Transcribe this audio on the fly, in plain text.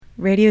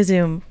Radio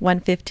Zoom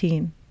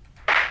 115.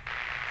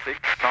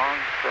 6-song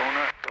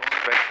donut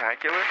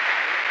spectacular.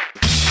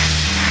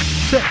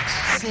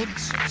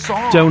 6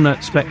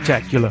 Donut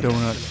Spectacular.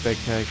 Donut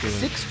Spectacular.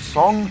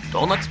 6-song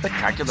donut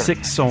spectacular.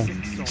 6 song.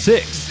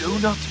 6.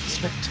 Donut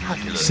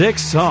spectacular.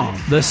 6 song.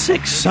 The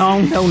 6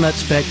 song Donut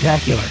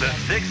Spectacular. The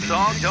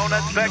 6-song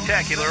donut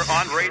spectacular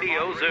on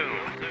Radio Zoom.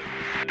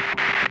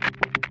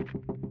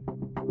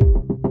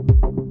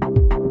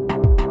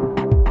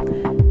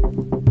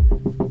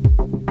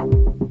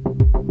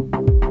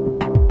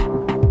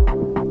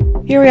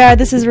 Here we are.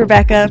 This is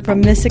Rebecca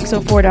from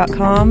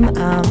Miss604.com.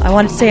 I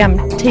wanted to say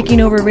I'm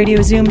taking over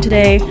Radio Zoom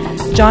today.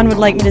 John would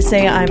like me to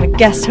say I'm a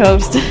guest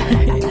host.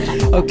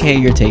 Okay,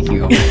 you're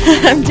taking over.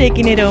 I'm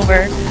taking it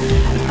over.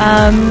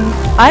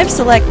 I've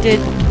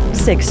selected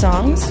 6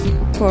 songs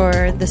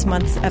for this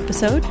month's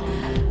episode.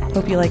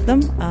 Hope you like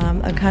them.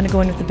 I'm kind of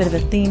going with a bit of a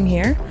theme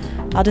here.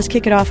 I'll just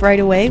kick it off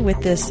right away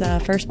with this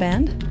first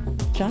band.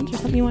 John, is there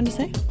something you wanted to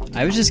say?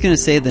 I was just going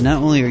to say that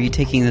not only are you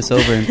taking this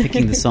over and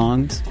picking the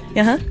songs,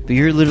 but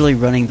you're literally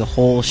running the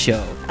whole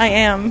show. I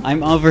am.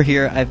 I'm over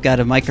here. I've got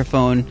a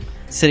microphone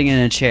sitting in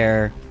a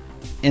chair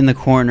in the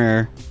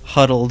corner,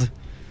 huddled,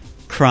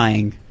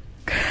 crying.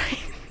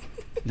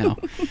 No.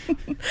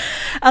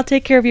 I'll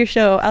take care of your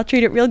show. I'll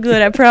treat it real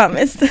good, I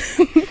promise.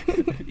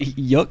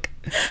 Yuck.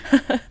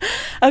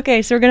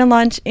 Okay, so we're going to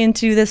launch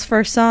into this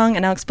first song,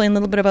 and I'll explain a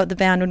little bit about the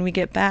band when we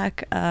get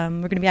back. We're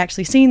going to be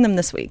actually seeing them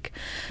this week.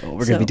 Oh,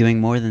 we're going to be doing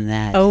more than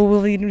that. Oh,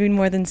 we'll be doing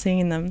more than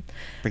seeing them.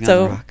 Bring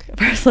on the rock.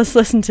 First, let's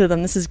listen to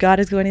them. This is God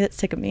Is Going to Get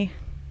Sick of Me.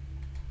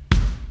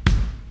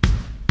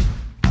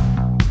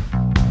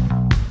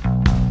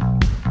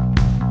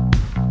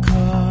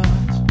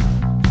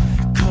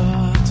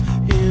 Caught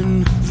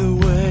in the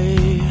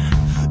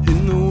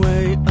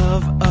way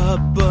of a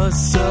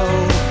bus.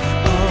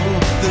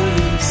 The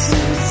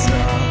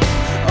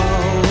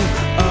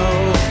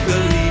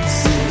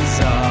leases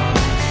are,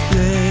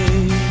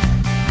 they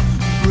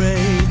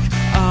break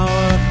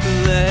our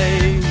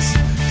legs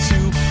to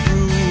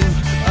prove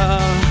a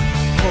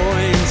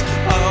point.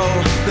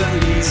 The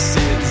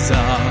leases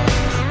are,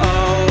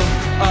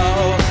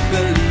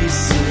 the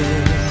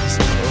leases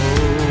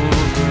over.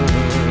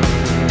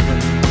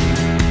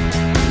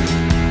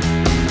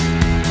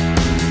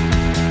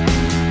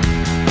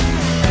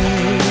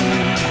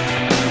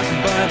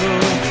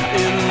 Bible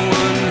in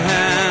one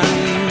hand,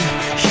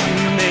 he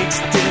makes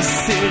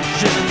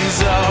decisions.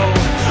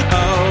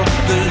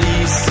 The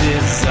lease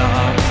is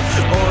up.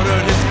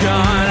 Ordered is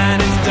gone and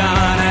it's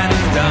done and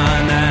it's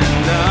done and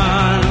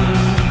done.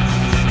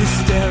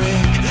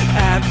 Hysteric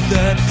at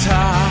the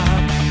top,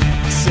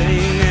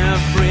 saying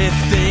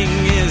everything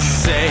is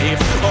safe.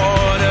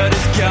 Ordered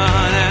is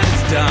gone and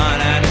it's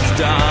done and it's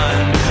done.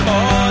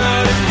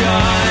 Ordered is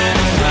gone and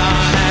it's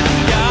done and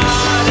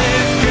God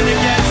is gonna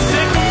get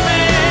sick of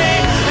me.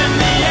 And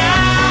the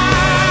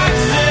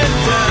accident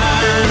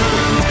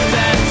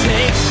that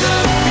takes the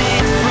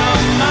beat from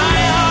my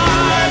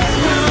heart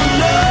will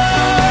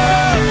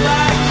look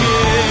like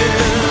it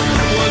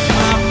was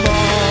my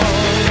fault.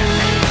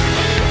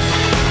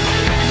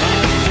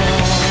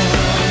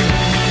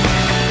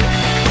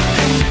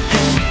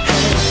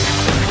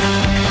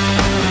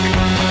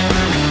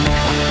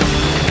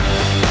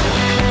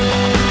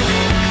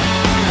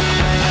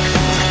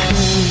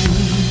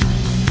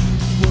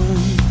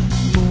 One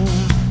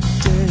more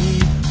day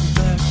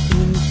back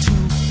into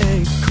a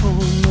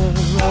corner.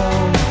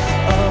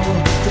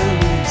 The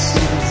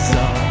leases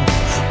are.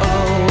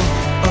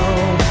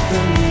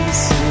 The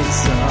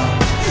leases are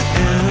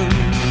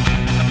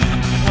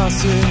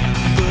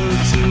impossible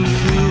to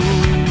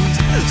lose.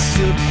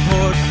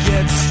 Support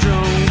gets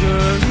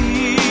stronger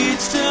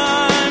each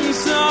time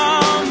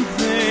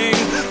something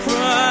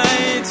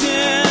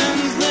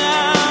frightens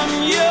them.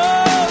 You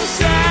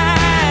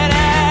said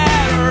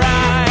it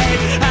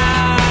right. I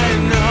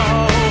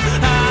know.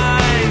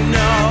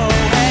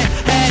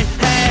 Hey.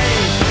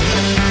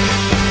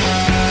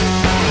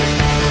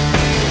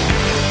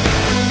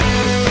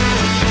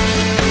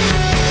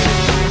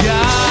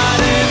 God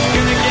is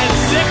gonna get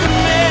sick of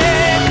me,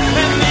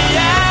 and the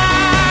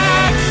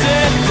accident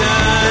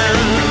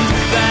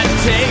that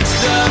takes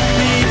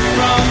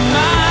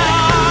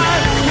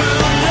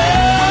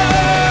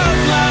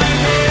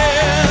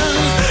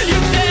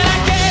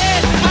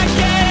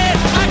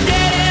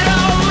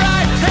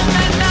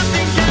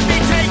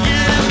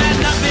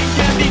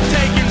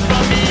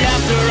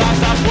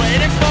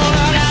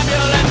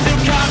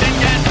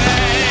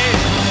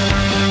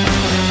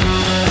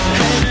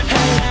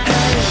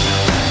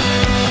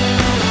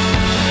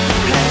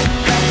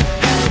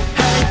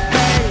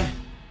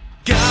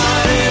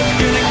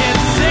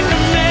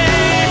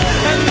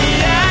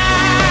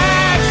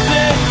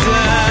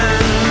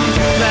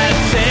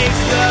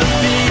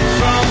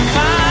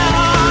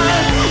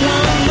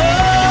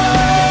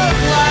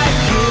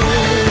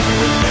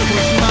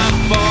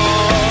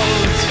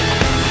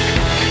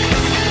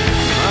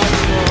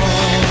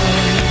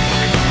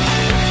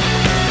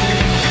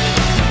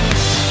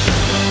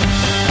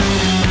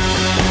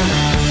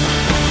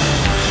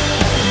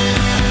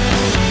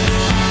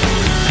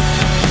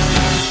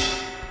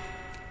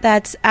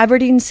That's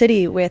Aberdeen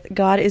City with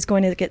God Is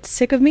Going to Get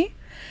Sick of Me.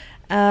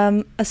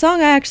 A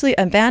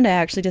band I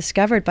actually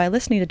discovered by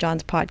listening to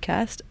John's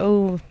podcast.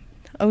 Oh,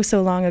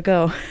 so long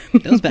ago.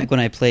 That was back when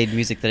I played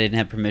music that I didn't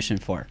have permission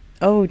for.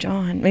 Oh,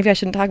 John, maybe I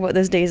shouldn't talk about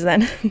those days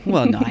then.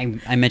 Well, no,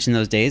 I mentioned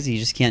those days. You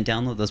just can't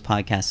download those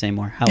podcasts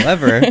anymore.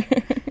 However,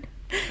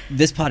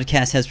 this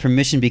podcast has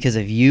permission because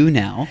of you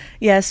now.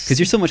 Yes. Because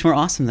you're so much more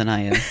awesome than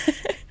I am.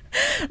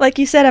 Like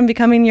you said, I'm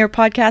becoming your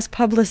podcast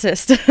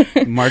publicist.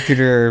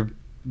 Marketer,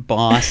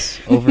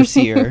 boss,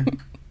 overseer.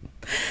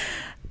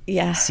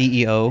 Yeah.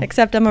 CEO.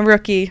 Except I'm a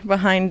rookie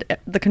behind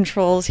the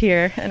controls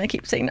here, and I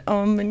keep saying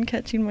and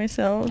catching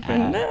myself.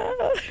 And,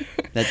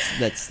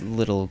 That's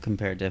little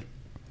compared to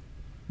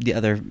the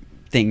other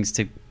things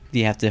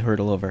you have to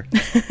hurdle over.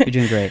 You're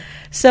doing great.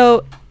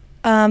 So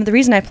the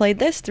reason I played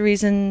this, the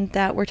reason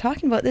that we're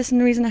talking about this, and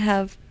the reason I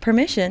have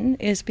permission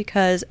is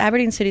because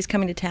Aberdeen City's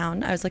coming to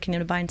town. I was looking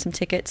into buying some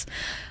tickets.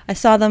 I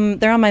saw them.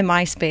 They're on my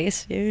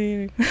MySpace.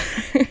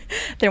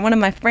 They're one of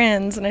my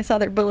friends, and I saw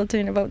their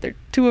bulletin about their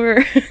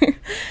tour.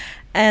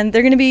 And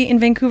they're going to be in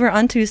Vancouver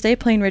on Tuesday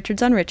playing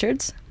Richards on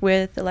Richards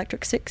with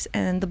Electric Six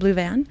and the Blue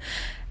Van.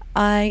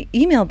 I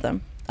emailed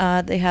them.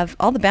 They have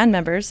all the band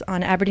members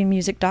on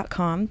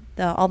aberdeenmusic.com.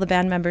 All the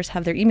band members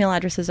have their email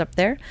addresses up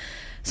there.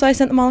 So I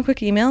sent them all a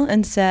quick email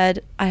and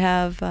said, I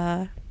have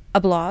a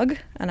blog,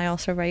 and I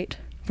also write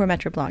for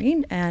Metro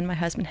Blogging, and my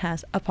husband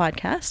has a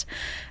podcast,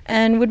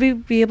 and would we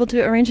be able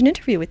to arrange an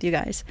interview with you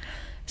guys?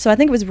 So I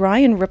think it was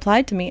Ryan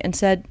replied to me and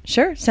said,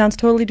 sure, sounds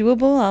totally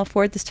doable. I'll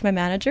forward this to my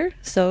manager.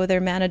 So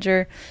their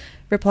manager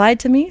replied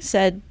to me,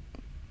 said,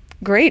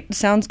 great,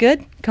 sounds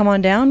good. Come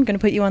on down. Going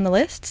to put you on the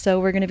list. So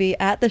we're going to be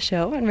at the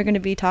show, and we're going to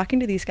be talking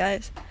to these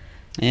guys.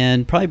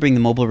 And probably bring the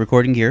mobile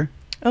recording gear.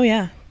 Oh,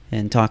 yeah.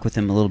 And talk with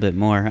them a little bit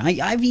more.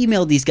 I've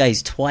emailed these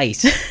guys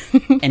twice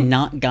and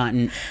not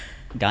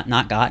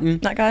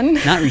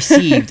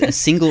received a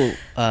single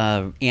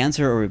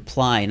answer or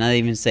reply. Not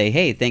even say,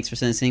 hey, thanks for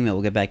sending us an email.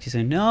 We'll get back to you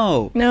soon.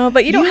 No,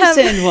 but you don't have...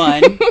 send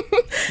one.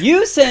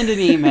 You send an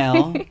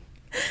email.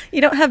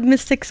 You don't have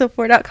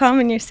miss604.com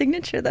in your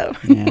signature, though.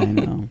 Yeah, I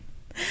know.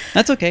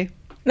 That's okay.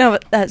 No,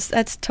 but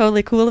that's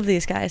totally cool of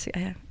these guys.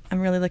 I'm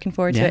really looking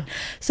forward to it.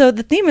 So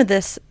the theme of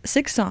this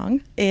Six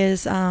song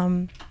is...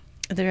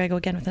 there I go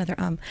again with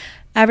another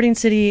Aberdeen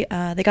City,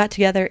 they got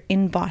together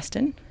in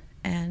Boston,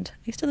 and I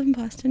used to live in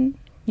Boston.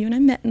 You and I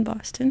met in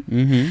Boston.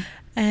 Mm-hmm.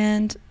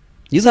 And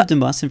you lived in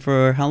Boston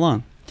for how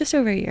long? Just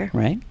over a year.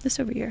 Right. Just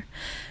over a year.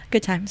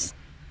 Good times.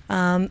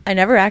 I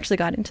never actually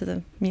got into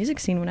the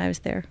music scene when I was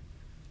there.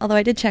 Although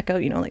I did check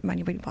out, like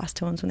Mighty Mighty Boss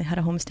Tones when they had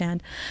a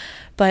homestand.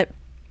 But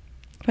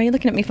why are you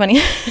looking at me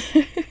funny?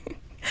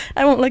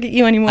 I won't look at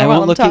you anymore. I while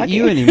won't I'm look talking. at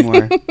you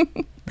anymore.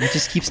 I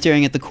just keep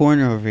staring at the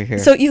corner over here.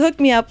 So you hooked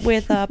me up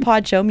with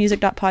Podshow,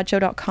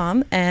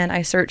 music.podshow.com, and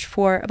I searched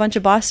for a bunch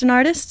of Boston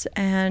artists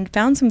and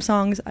found some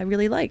songs I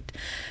really liked.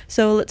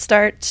 So let's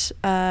start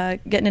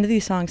getting into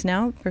these songs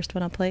now. First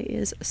one I'll play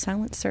is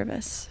Silent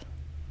Service.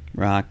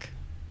 Rock.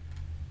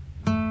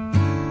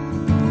 Silent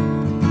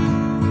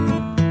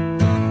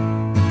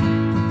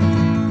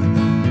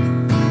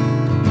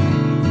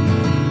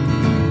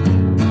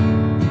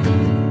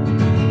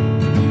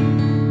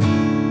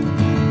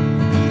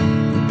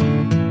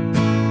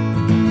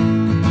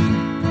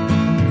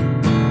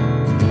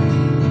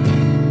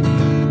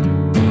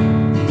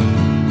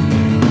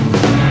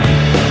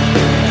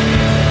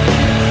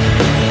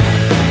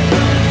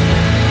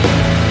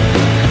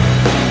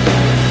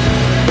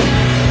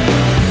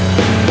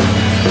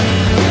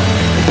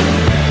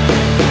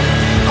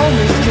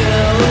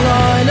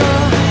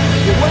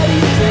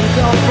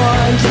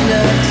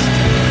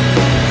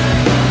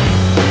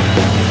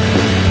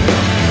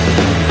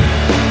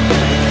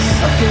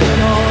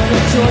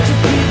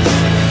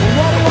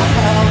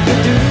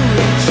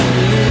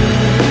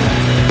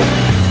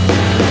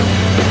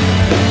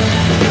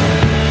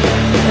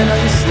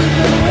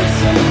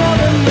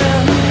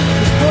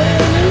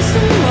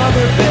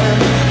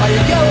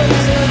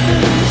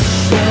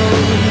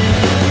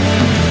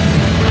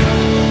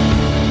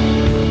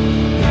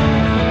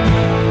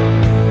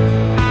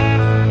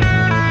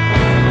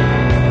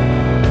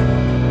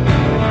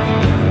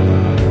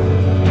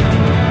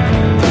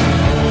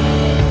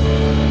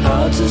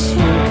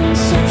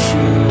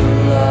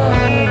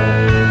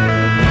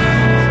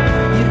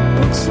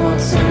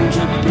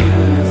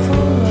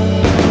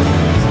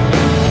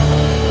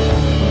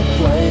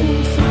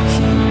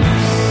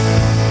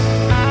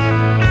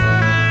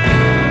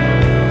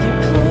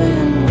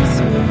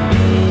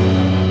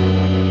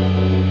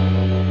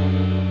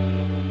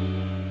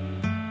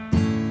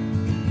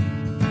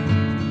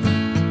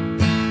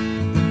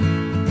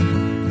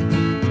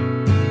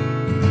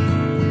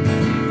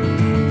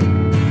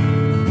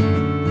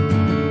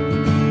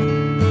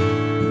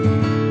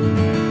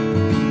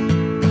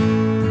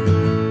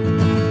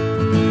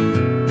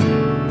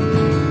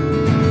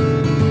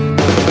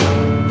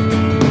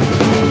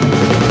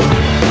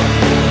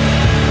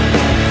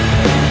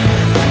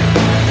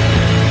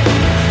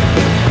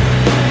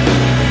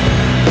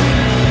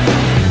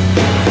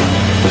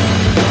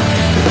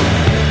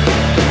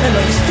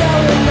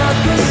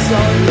the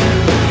sun,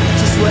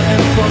 just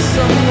waiting for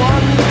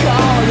someone to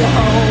call you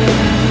home.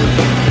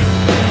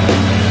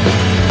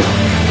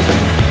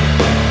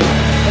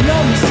 And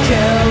I'm Miss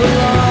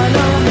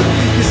Carolina,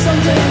 'cause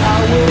someday I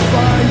will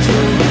find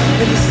you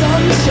in the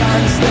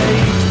Sunshine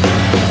State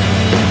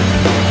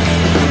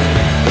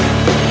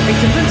and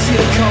convince you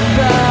to come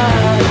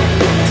back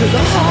to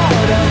the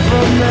heart of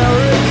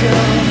America.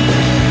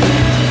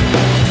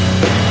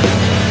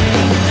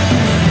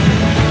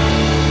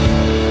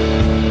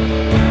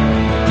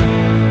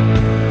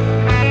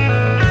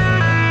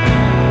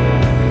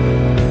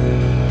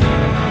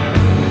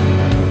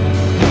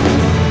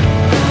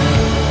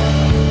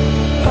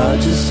 I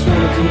just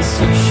wanna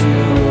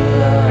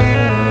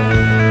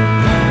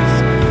conceptualize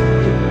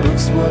your book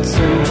smart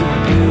and your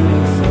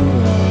beautiful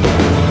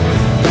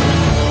life.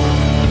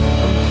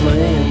 I'm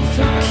playing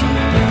for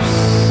keeps.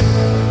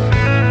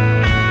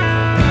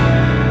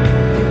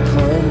 You're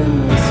playing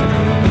with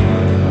me.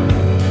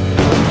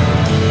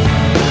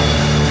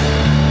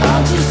 I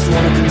just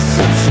wanna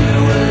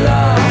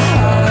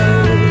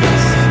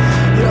conceptualize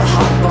your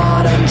hot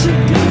bod and your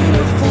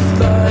beautiful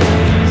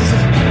thighs.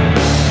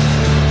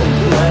 I'm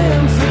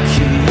playing for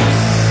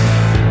keeps.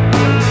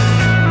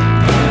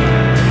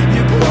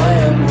 You're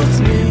playing with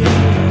me.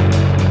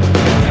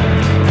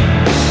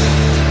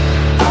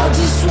 I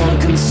just wanna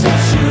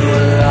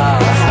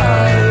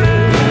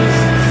conceptualize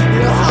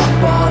your hot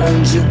bod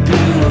and your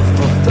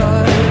beautiful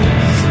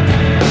thighs.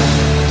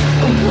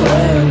 I'm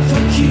playing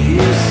for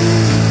keeps.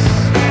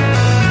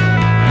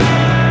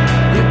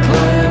 You're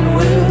playing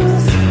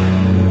with me.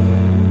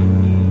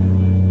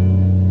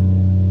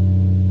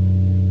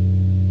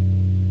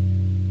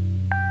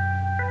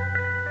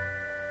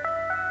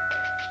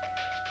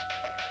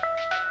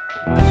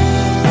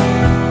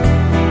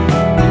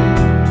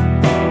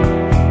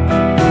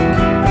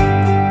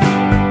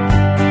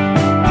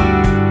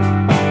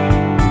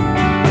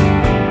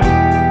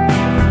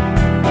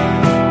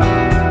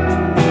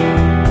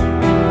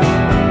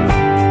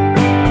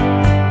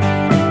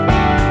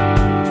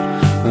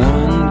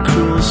 One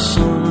cruel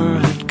summer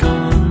had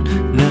gone,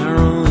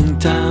 narrowing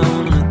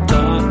down a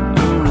dot,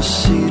 a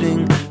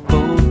receding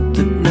boat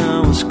that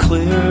now is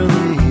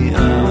clearly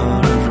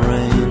out of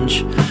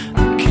range. A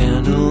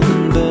candle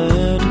in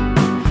bed,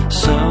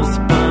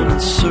 southbound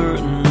and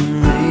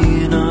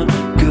certainly not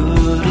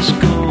good as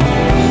gold.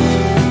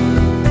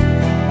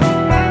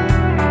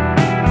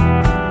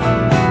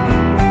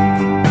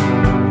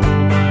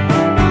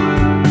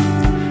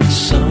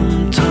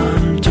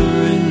 Sometime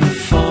during the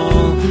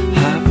fall,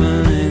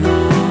 happening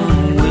on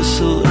a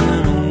whistle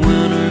and a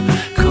winter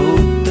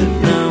coat that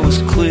now is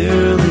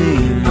clearly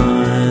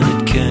mine.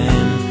 It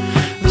came,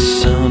 a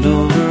sound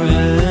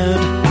overhead,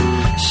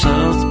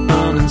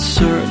 southbound and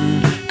certain,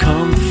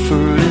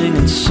 comforting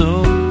and so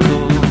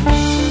cold.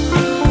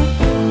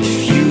 If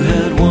you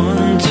had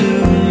one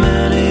too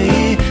many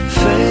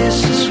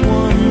faces,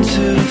 one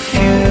too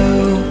few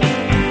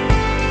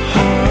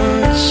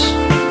hearts,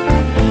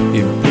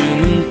 you bring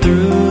them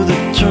through the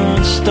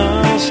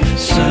turnstiles,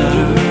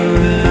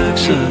 Saturday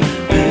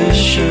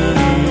Exhibition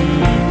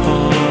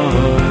Park.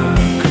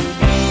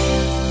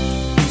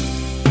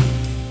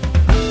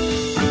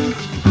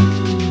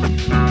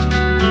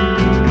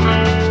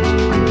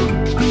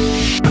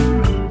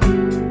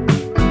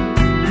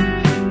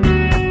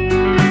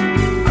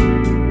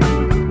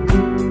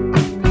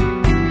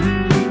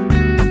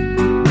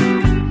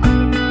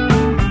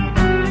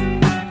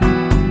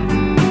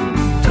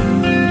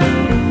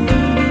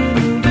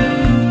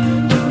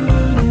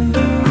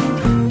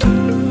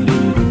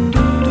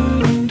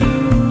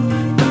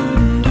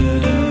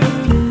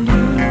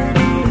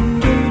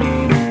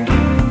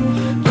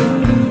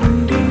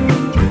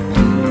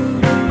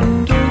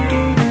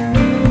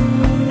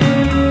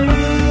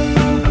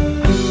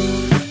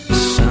 The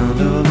sound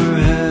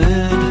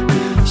overhead,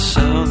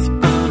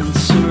 southbound and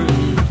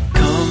certain,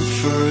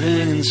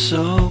 comforting and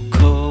so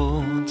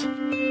cold.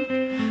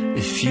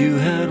 If you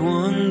had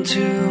one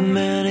too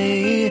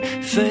many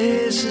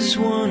faces,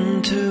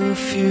 one too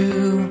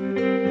few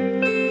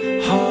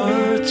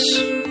hearts,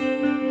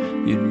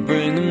 you'd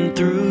bring them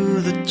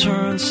through the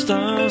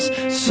turnstiles,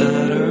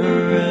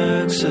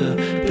 Saturday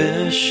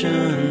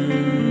Exhibition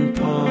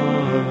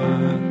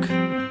Park.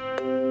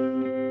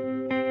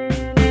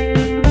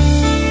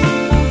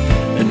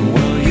 And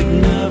while you'd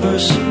never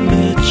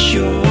submit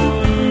your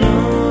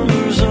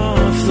numbers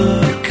off the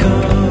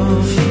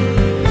cuff,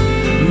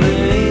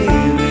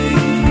 maybe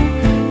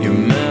your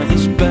math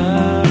is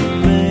bad, or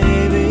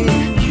maybe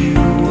you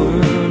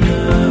were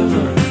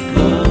never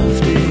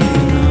loved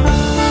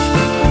enough.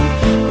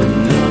 And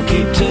they'll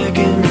keep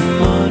taking your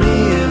money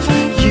if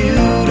you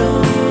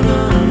don't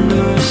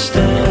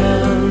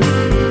understand.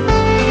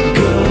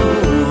 Go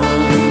on,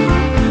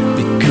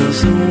 because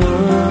the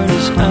word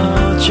is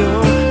out.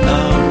 You're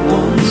out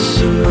one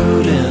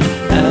suit and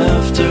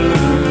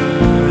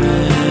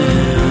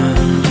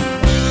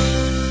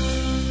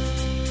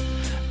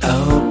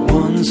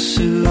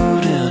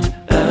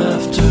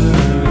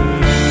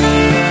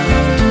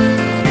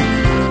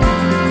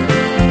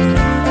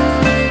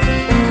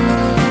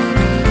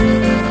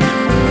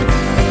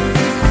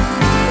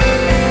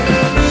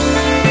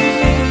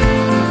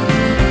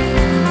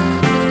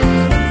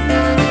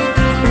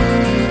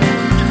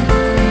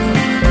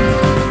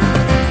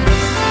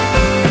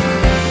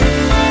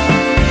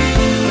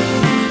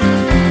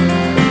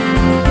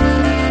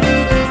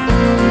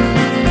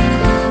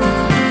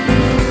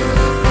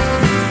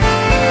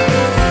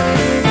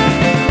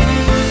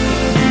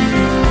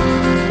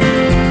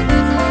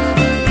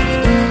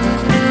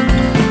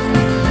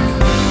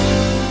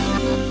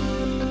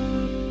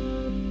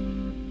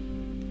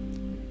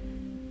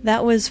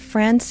That was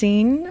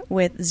Francine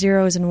with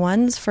Zeros and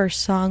Ones.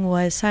 First song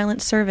was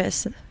Silent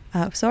Service.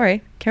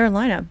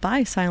 Carolina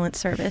by Silent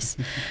Service.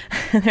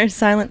 There's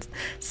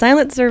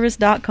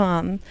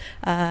silentservice.com,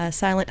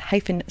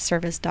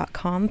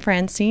 silent-service.com.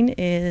 Francine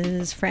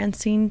is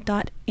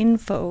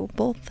francine.info,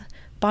 both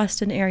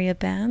Boston area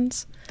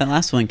bands. That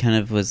last one kind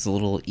of was a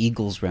little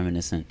Eagles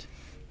reminiscent.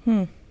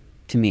 To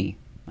me.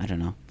 I don't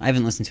know. I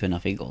haven't listened to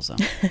enough Eagles, though.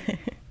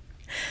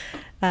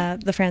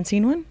 The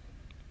Francine one?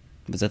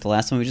 Was that the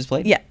last one we just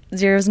played? Yeah.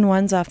 Zeros and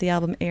Ones off the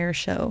album Air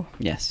Show.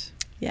 Yes.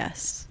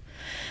 Yes.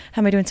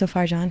 How am I doing so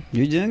far, John?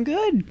 You're doing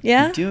good.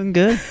 Yeah? You're doing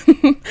good.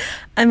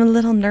 I'm a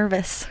little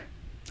nervous.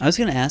 I was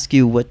going to ask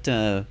you what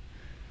are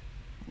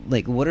the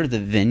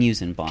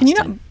venues in Boston? Can you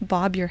not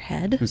bob your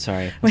head? I'm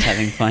sorry. I was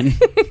having fun.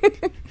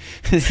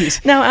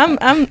 No,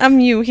 I'm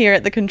you here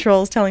at the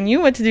controls telling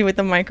you what to do with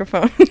the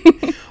microphone.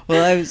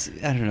 Well, I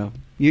don't know.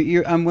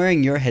 I'm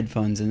wearing your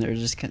headphones, and they're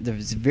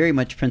very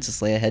much Princess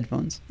Leia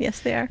headphones.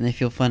 Yes, they are. And they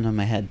feel fun on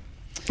my head.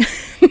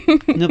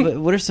 No, but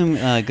what are some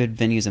good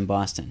venues in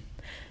Boston?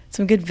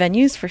 Some good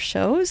venues for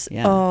shows?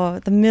 Yeah.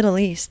 Oh, the Middle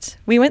East.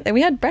 We went there.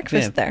 We had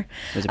breakfast there.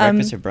 Was it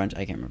breakfast or brunch?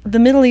 I can't remember. The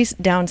Middle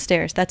East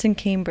downstairs. That's in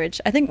Cambridge.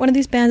 I think one of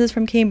these bands is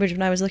from Cambridge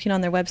when I was looking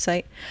on their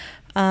website.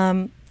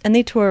 And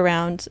they tour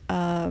around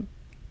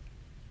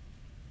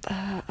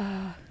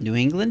New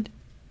England?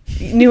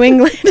 New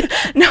England.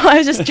 No, I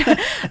was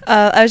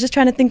just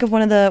trying to think of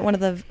one of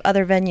the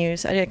other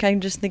venues. I can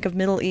just think of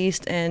Middle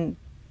East and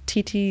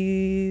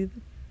TT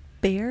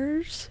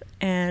Bears,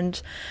 and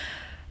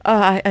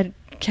I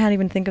can't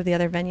even think of the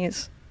other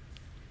venues.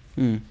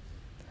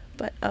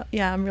 But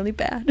yeah, I'm really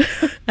bad.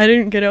 I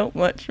didn't get out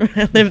much when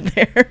I lived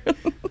there.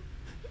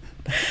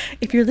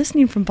 If you're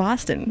listening from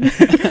Boston,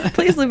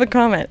 please leave a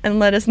comment and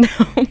let us know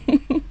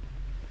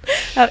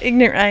how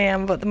ignorant I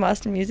am about the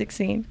Boston music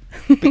scene.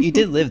 But you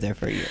did live there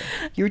for a year.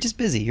 You were just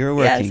busy. You were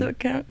working. Yeah, so it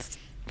counts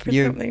for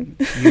something.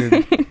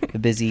 You're a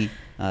busy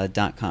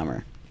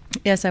 .comer.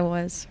 Yes, I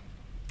was.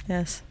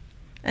 Yes.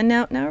 And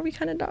now are we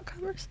kind of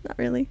 .comers? Not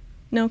really.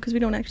 No, because we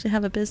don't actually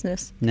have a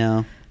business.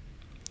 No.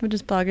 We're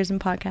just bloggers and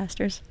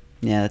podcasters.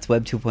 Yeah, that's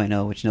Web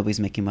 2.0, which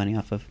nobody's making money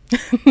off of.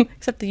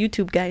 Except the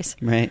YouTube guys.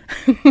 Right.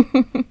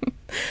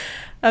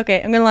 Okay,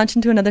 I'm going to launch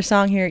into another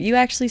song here. You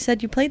actually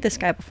said you played this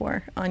guy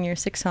before on your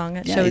 6th song.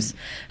 That shows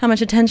how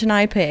much attention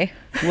I pay.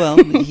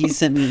 Well, he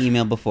sent me an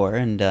email before,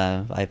 and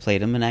I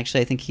played him. And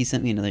actually, I think he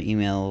sent me another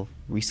email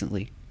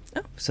recently.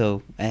 Oh.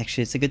 So,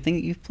 actually, it's a good thing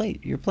that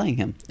you're playing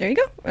him. There you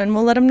go. And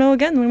we'll let him know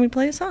again when we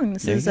play a song.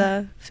 This is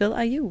Phil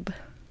Ayub.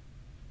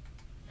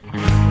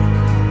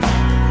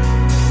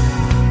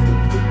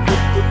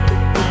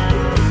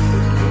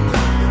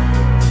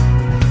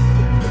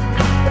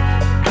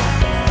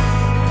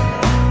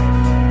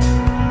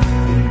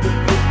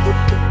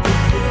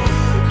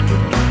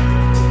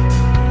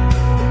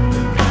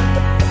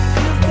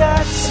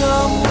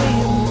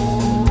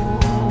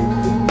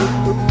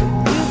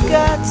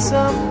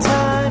 Some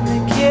time to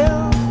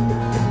kill.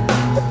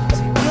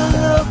 Take a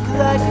look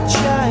like a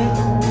child.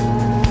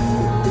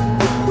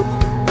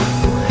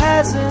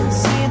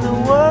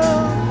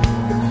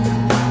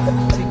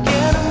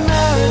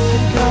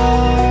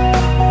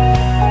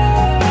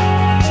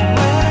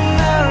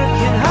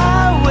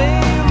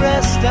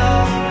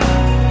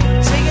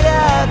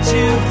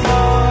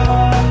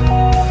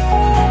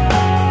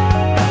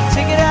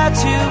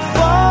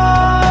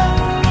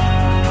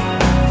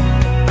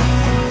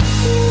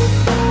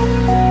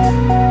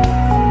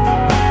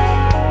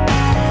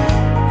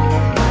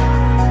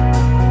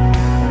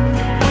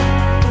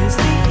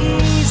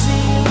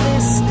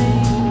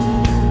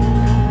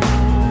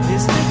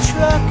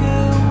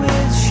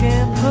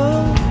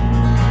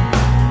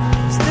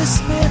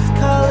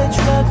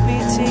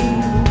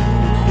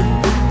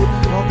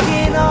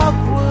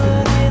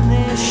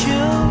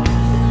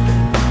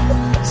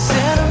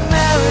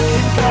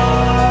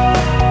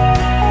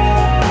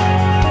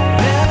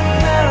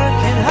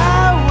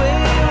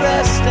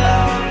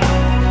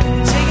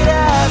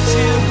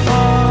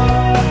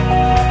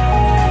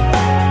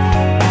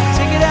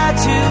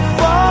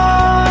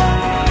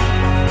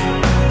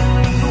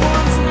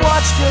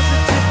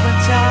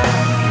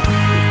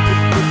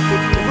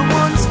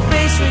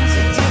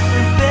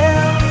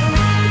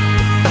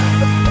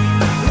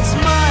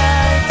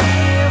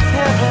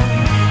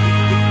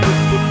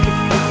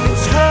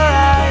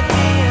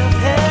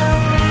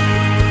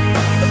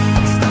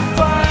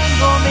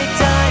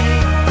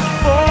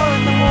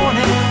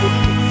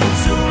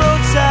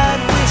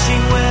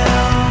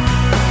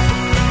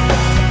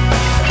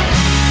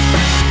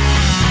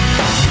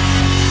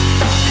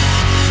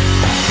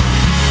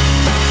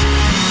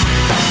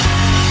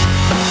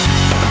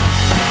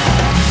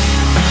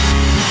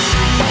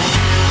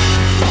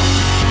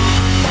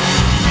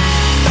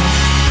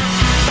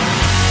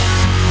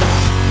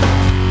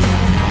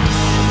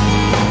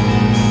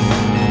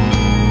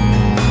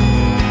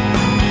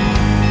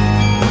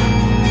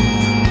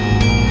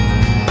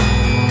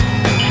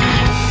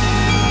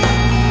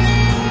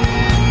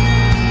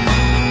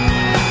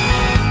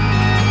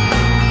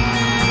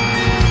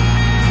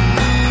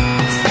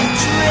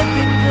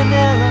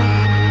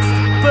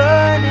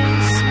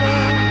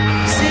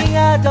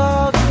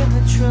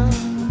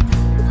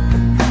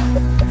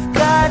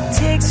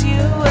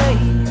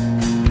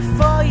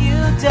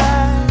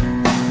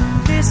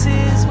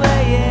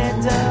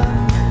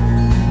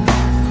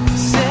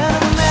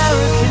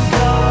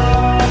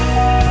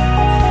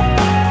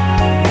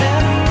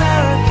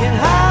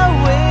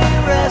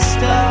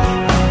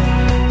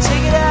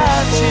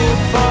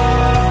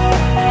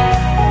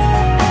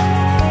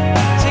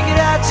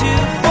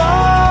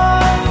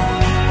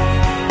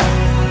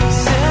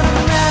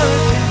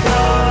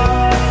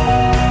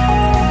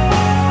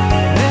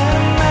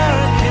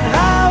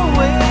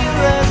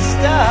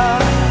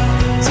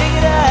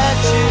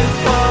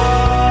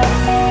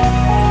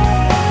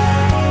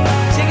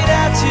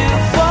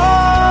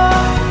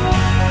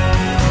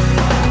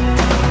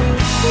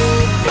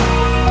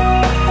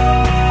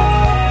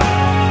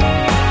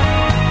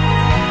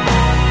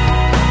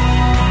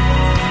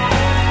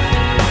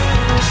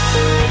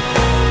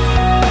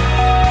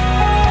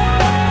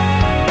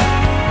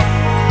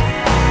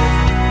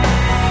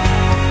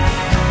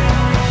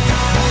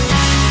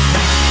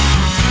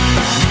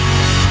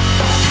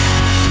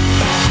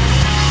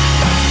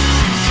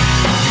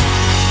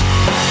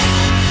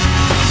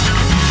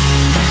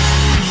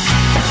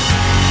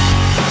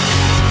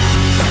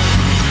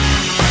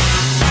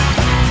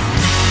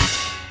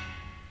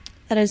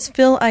 That is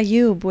Phil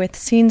Ayub with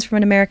Scenes from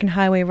an American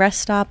Highway Rest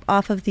Stop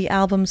off of the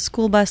album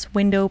School Bus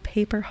Window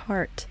Paper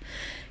Heart.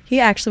 He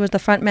actually was the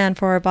frontman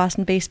for a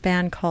Boston-based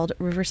band called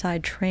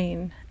Riverside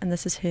Train, and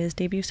this is his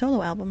debut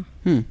solo album.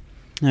 No,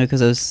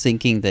 because I was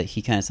thinking that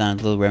he kind of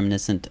sounded a little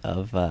reminiscent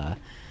of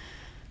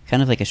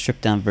kind of like a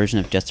stripped-down version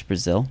of Just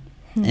Brazil.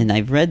 And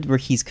I've read where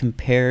he's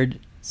compared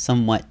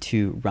somewhat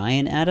to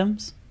Ryan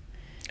Adams.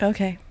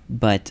 Okay.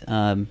 But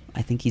I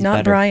think he's not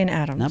better. Bryan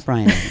Adams. Not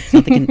Bryan Adams.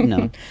 Not thinking,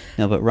 no,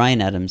 but Ryan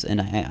Adams.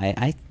 And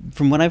I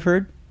from what I've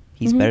heard,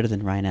 he's better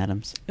than Ryan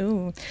Adams.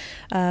 Ooh.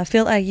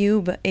 Phil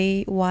Ayub,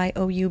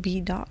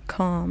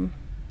 AYOUB.com.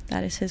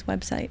 That is his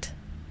website.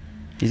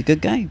 He's a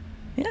good guy.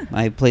 Yeah.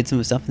 I played some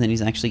of his stuff, and then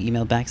he's actually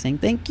emailed back saying,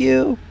 thank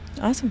you.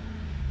 Awesome.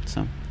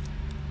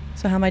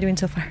 So how am I doing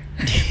so far?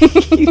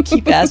 You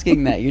keep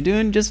asking that. You're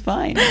doing just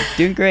fine. You're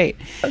doing great.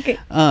 Okay.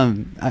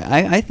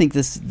 I think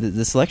the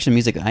selection of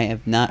music I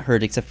have not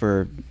heard except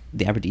for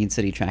the Aberdeen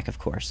City track, of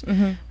course.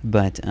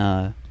 But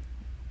I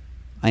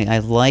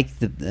like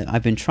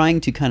I've been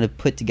trying to kind of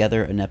put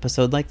together an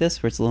episode like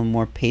this where it's a little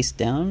more paced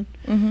down.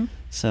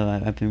 So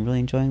I've been really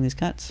enjoying these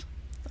cuts.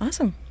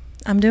 Awesome.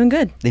 I'm doing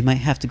good. They might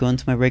have to go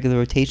into my regular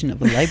rotation of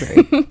the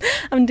library.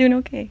 I'm doing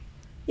okay.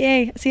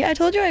 Yay. See, I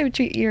told you I would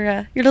treat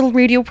your little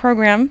radio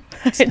program.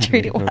 I'd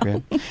treat it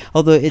well.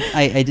 Although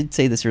I did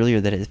say this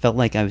earlier that it felt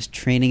like I was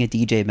training a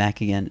DJ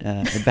back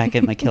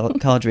at my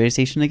college radio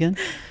station again,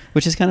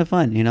 which is kind of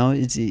fun. You know,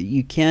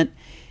 you can't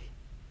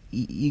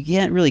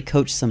really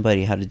coach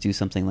somebody how to do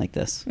something like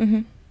this.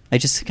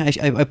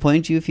 I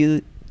pointed you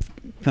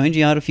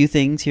out a few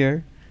things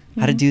here,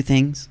 how to do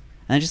things,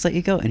 and I just let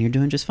you go, and you're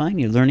doing just fine.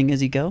 You're learning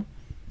as you go.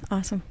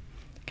 Awesome.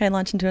 Can I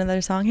launch into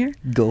another song here?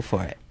 Go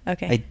for it.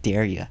 Okay. I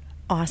dare you.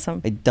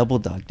 Awesome. I double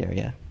dog dare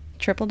you.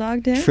 Triple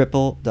dog dare?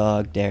 Triple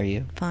dog dare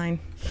you. Fine.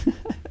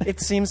 It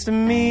seems to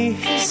me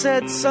he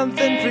said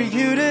something for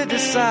you to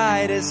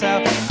decide is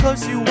how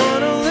close you want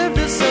to live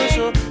to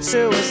social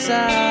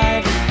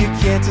suicide. You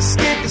can't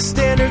escape the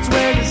standards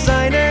where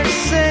designers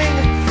sing.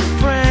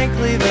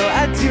 Frankly, though,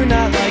 I do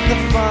not like the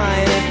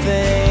finer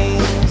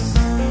things.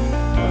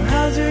 Well,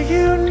 how do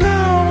you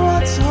know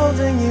what's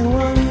holding you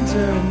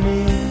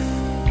underneath?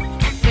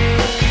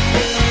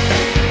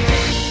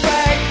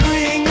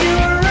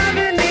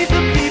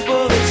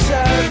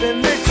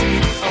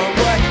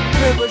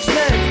 Privileged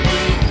men,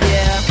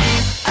 yeah.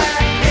 I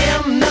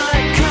am not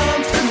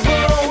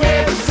comfortable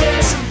with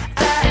this. I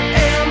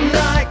am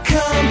not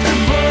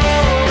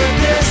comfortable with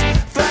this.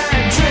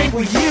 Fine drink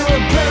with you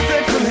are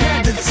perfect from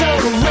head to toe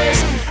to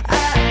wrist. I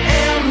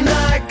am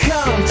not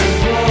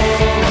comfortable.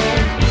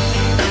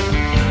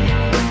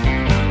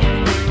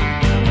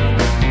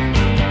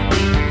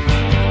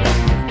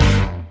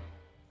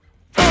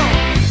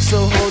 So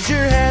hold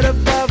your head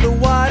above the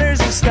waters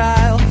in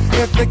style.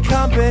 If the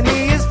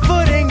company is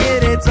footing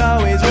it, it's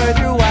always worth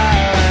your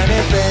while. And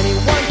if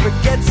anyone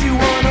forgets you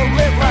wanna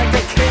live like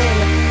a king,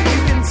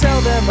 you can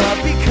tell them up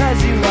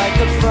because you like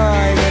the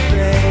finer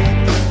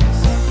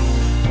things.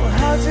 Well,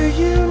 how do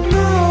you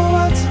know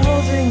what's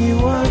holding you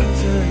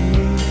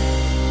underneath?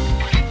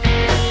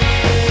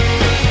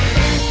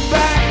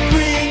 Back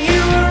when you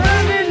were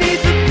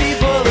underneath the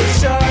people that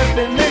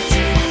sharpen their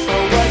teeth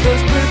for what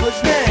those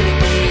privileged men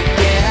eat.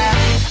 Yeah,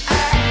 I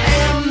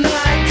am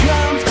not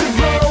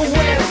comfortable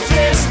with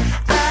this.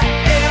 I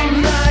am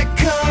not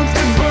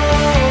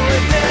comfortable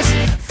with this.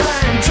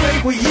 Fine drink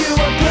with you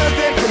are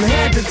perfect from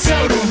head to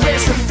toe to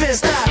wrist to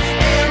fist. I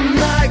am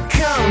not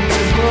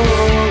comfortable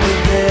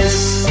with this.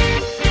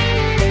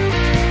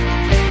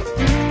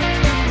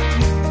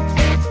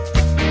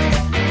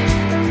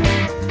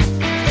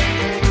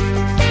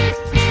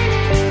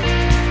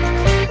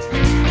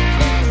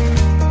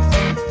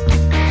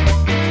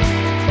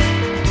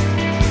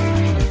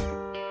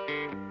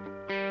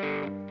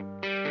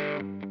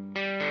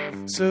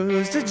 So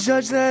who's to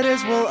judge that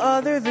as well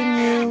other than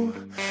you?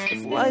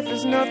 If life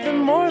is nothing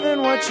more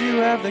than what you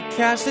have the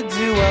cash to do,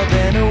 well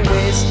then a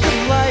waste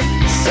of life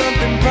is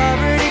something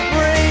poverty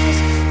brings.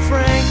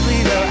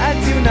 Frankly though, I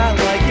do not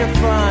like your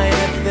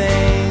finer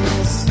things.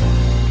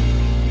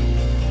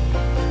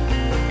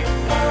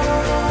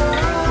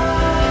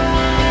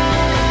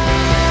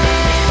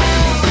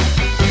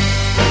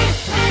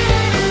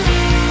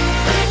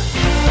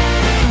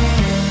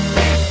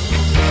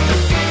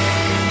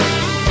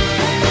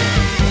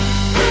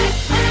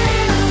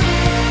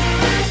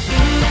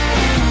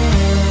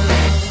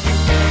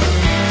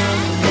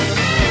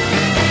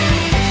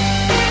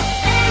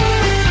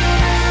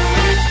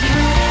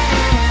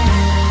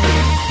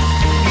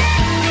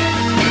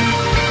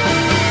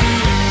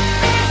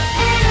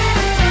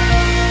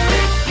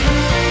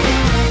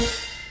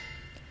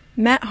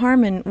 Matt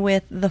Harmon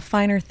with The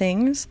Finer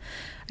Things.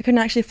 I couldn't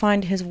actually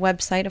find his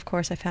website. Of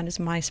course, I found his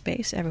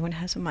MySpace. Everyone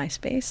has a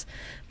MySpace.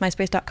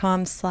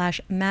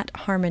 MySpace.com/Matt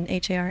Harmon,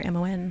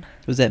 Harmon.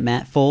 Was that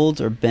Matt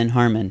Folds or Ben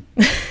Harmon?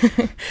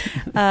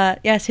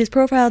 Yes, his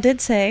profile did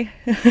say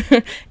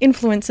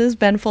influences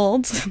Ben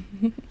Folds.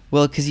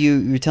 Well, because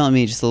you were telling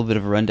me just a little bit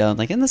of a rundown,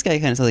 like, and this guy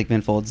kind of sounds like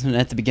Ben Folds. And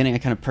at the beginning, I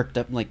kind of perked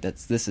up, like,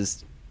 this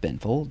is Ben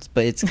Folds,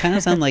 but it's kind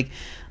of sound like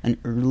an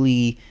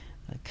early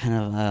kind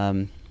of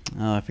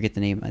I forget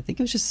the name. I think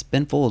it was just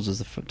Ben Folds was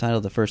the title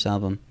of the first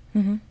album.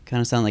 Mm-hmm.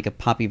 Kind of sound like a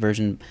poppy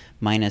version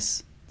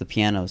minus the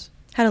pianos.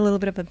 Had a little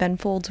bit of a Ben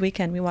Folds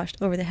weekend. We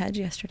watched Over the Hedge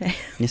yesterday.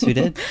 Yes, we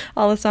did.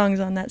 All the songs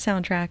on that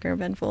soundtrack are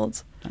Ben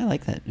Folds. I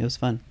like that. It was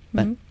fun.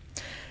 But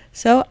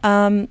So,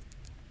 I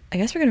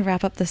guess we're going to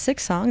wrap up the 6th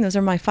song. Those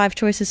are my 5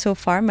 choices so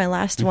far. My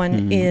last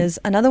one is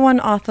another one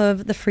off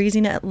of The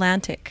Freezing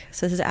Atlantic.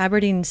 So this is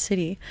Aberdeen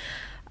City.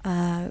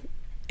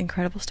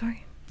 Incredible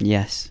story.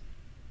 yes.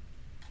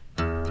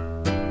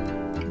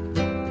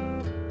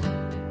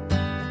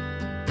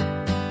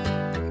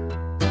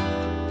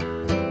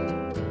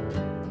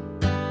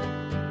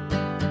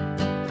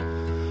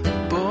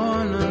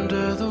 Born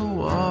under the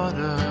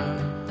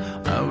water,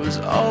 I was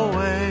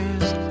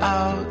always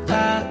out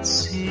at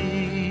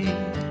sea.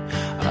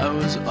 I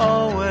was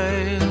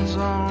always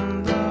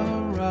on the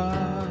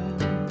run.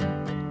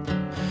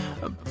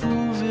 I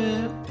prove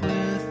it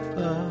with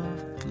the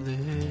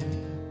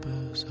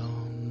flippers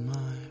on my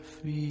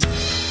feet.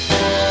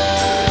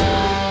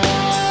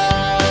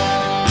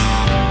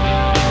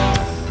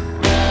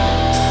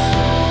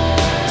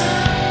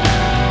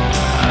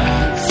 I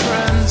had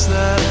friends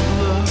that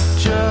looked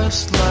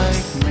just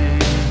like me.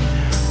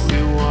 We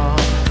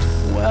walked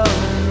well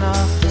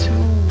enough to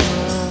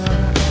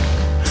work,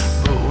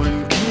 but when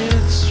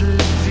kids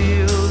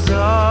revealed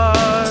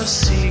our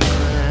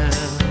secret,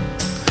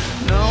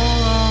 no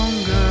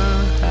longer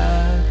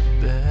had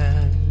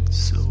bed,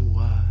 so I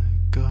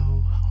go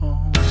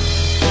home.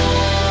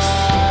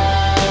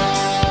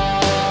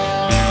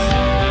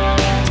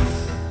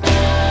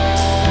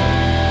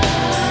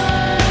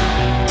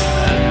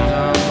 And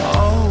I'm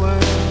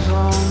always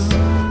on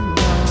the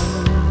run,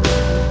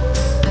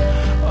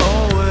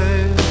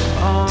 always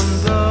on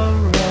the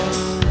run.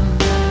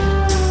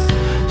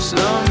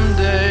 Some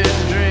days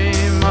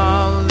dream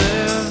I'll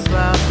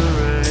evaporate.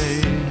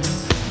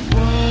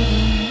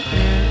 Wouldn't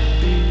it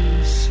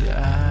be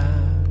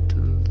sad to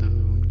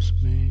lose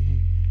me?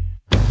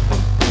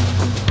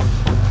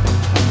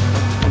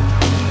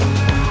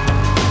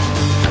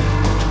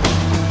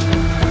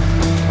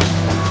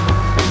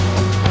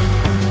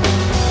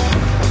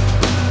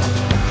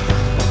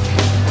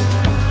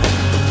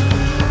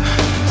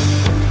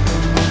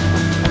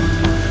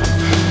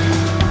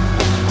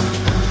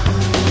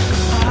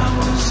 I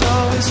was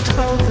always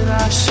told that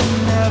I should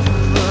never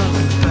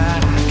look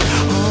back.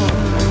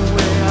 Only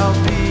way I'll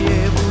be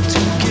able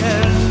to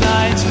get a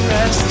night's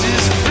rest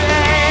is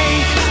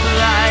fake,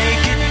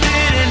 like it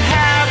didn't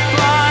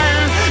happen.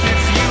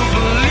 If you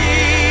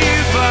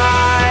believe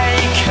I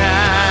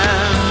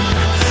can,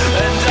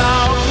 and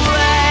I'll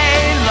play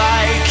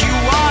like you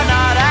are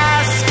not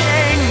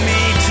asking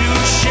me to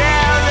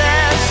share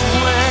this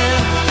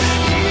with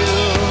you.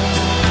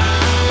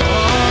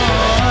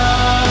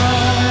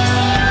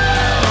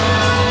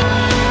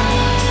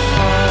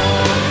 Oh,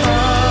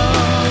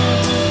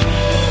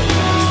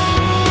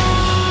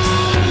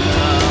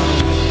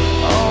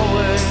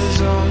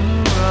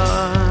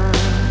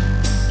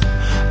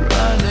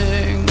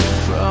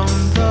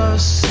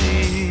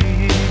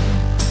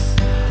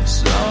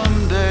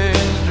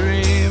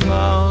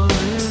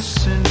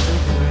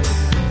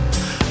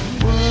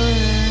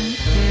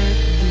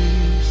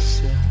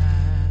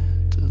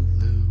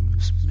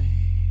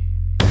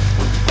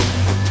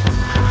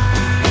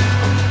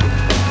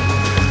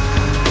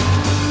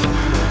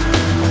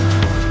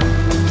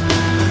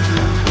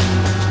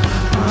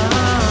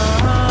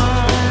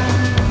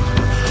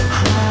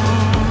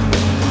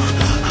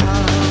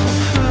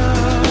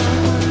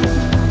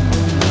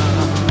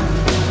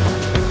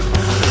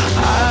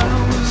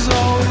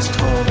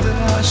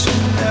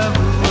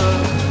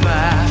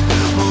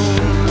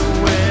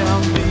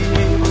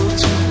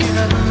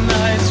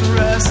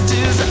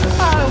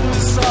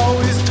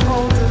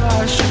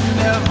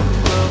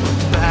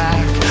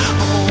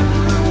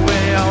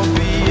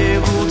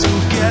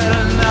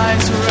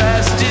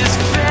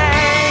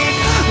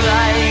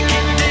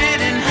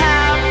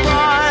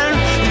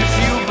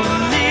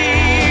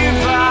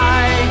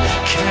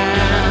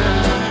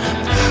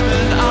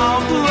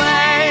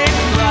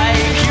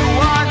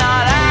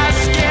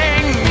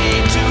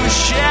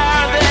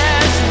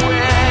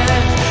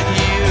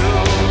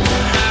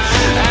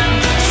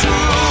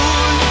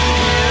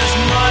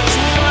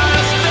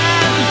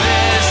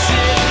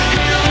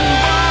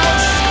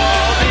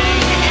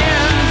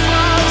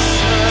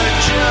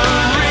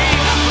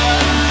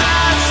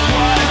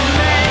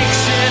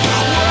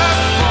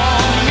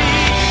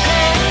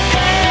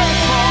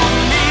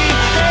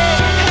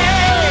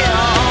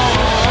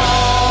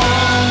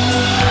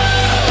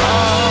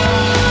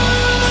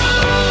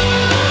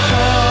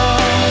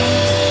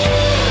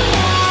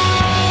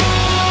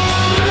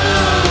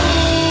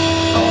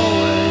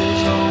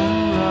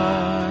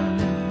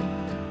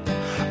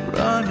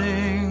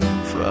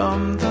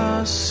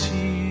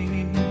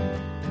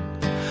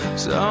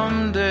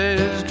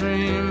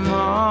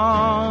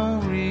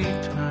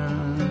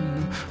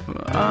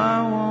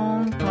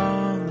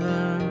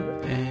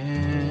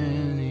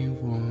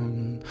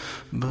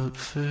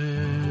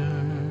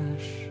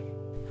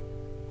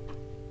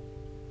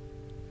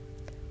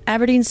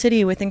 Aberdeen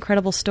City with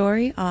Incredible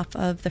Story off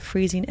of the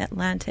Freezing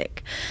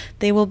Atlantic.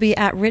 They will be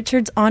at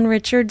Richards on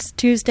Richards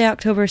Tuesday,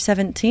 October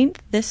 17th,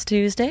 this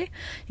Tuesday.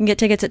 You can get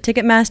tickets at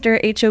Ticketmaster,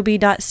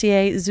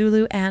 HOB.ca,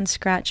 Zulu, and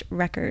Scratch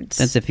Records.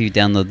 That's if you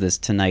download this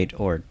tonight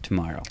or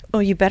tomorrow. Oh,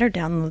 you better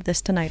download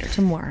this tonight or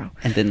tomorrow.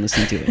 And then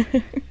listen to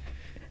it.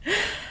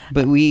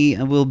 But we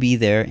will be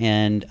there,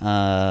 and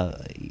I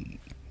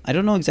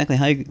don't know exactly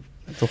how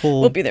the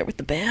whole... We'll be there with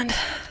the band.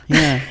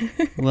 Yeah.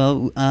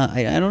 Well,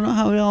 I don't know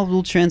how it all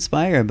will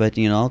transpire, but,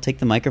 I'll take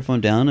the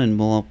microphone down and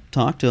we'll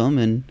talk to them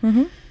and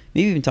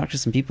maybe even talk to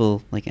some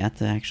people, like, at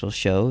the actual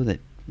show that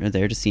are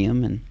there to see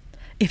them. And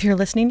if you're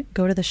listening,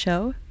 go to the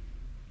show,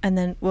 and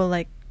then we'll,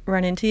 like,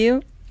 run into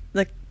you,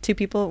 like, two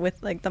people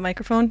with, like, the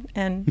microphone,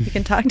 and we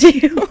can talk to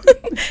you.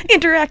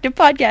 Interactive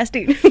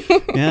podcasting.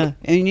 Yeah.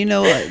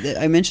 And,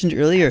 I mentioned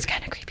earlier... It's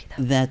kind of creepy,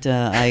 though. That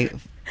I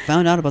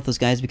found out about those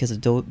guys because of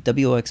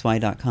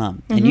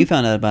WOXY.com. And you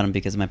found out about them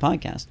because of my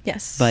podcast.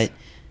 Yes. But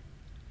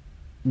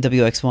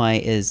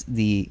WXY is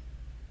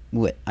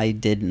what I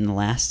did in the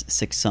last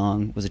 6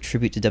 song was a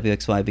tribute to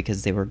WXY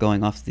because they were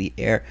going off the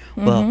air.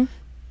 Well,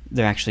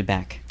 they're actually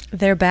back.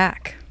 They're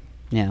back.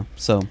 Yeah,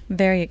 so...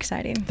 Very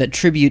exciting. That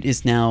tribute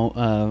is now...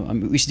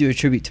 we should do a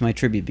tribute to my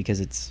tribute because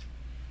it's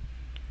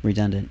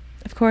redundant.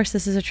 Of course,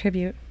 this is a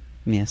tribute.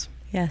 Yes.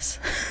 Yes.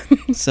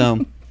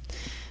 So...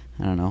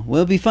 I don't know.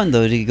 Well, it'll be fun,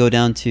 though, to go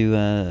down to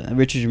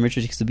Richards and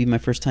Richards because it'll be my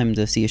first time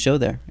to see a show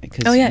there.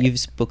 Because you've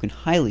spoken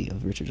highly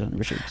of Richards and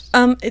Richards.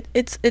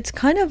 It's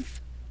kind of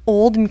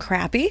old and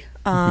crappy.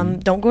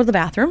 Don't go to the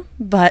bathroom,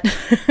 but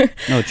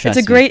No, trust it's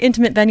a me. great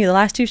intimate venue. The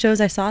last 2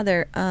 shows I saw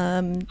there,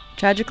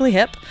 Tragically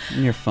Hip.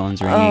 And your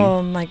phone's ringing.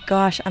 Oh my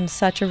gosh, I'm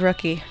such a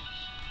rookie.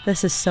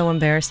 This is so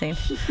embarrassing.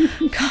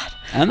 God.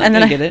 I'm not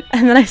going to get it.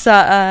 And then I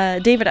saw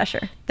David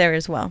Usher there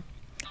as well.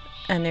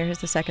 And there's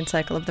the second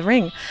cycle of The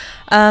Ring.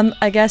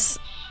 I guess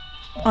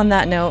on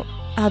that note,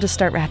 I'll just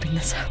start wrapping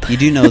this up. You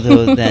do know,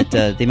 though,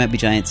 that They Might Be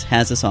Giants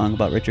has a song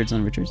about Richards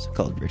on Richards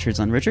called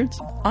Richards on Richards.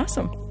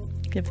 Awesome.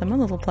 Give them a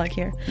little plug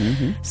here.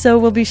 So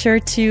we'll be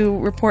sure to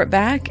report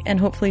back and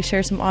hopefully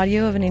share some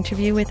audio of an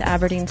interview with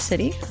Aberdeen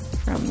City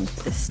from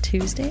this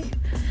Tuesday.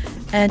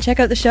 And check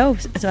out the show.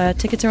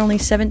 Tickets are only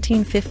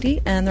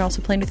 $17.50, and they're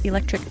also playing with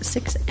Electric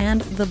Six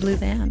and the Blue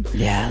Van.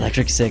 Yeah,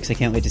 Electric Six. I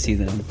can't wait to see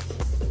them.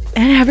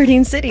 And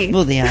Aberdeen City.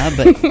 Well, yeah,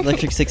 but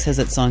Electric Six has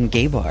that song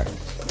Gay Bar.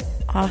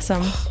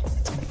 Awesome.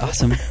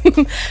 Awesome.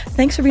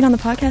 Thanks for being on the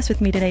podcast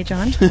with me today,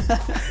 John.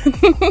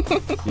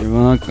 You're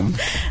welcome.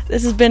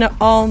 This has been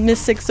All Miss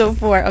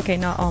 604. Okay,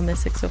 not All Miss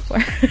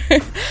 604.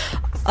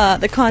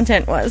 The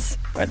content was,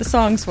 or the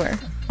songs were,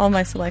 all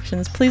my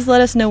selections. Please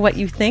let us know what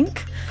you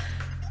think.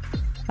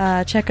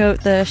 Check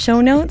out the show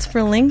notes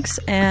for links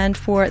and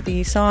for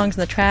the songs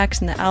and the tracks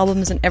and the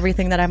albums and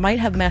everything that I might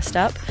have messed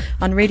up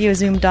on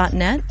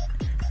radiozoom.net.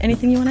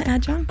 Anything you want to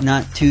add, John?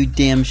 Not too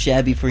damn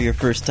shabby for your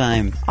first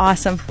time.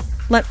 Awesome.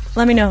 Let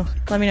me know.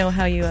 Let me know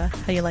how you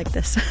like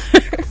this.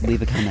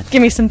 Leave a comment.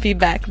 Give me some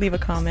feedback. Leave a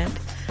comment.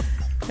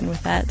 And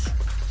with that,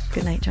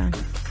 good night, John.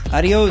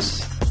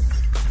 Adios.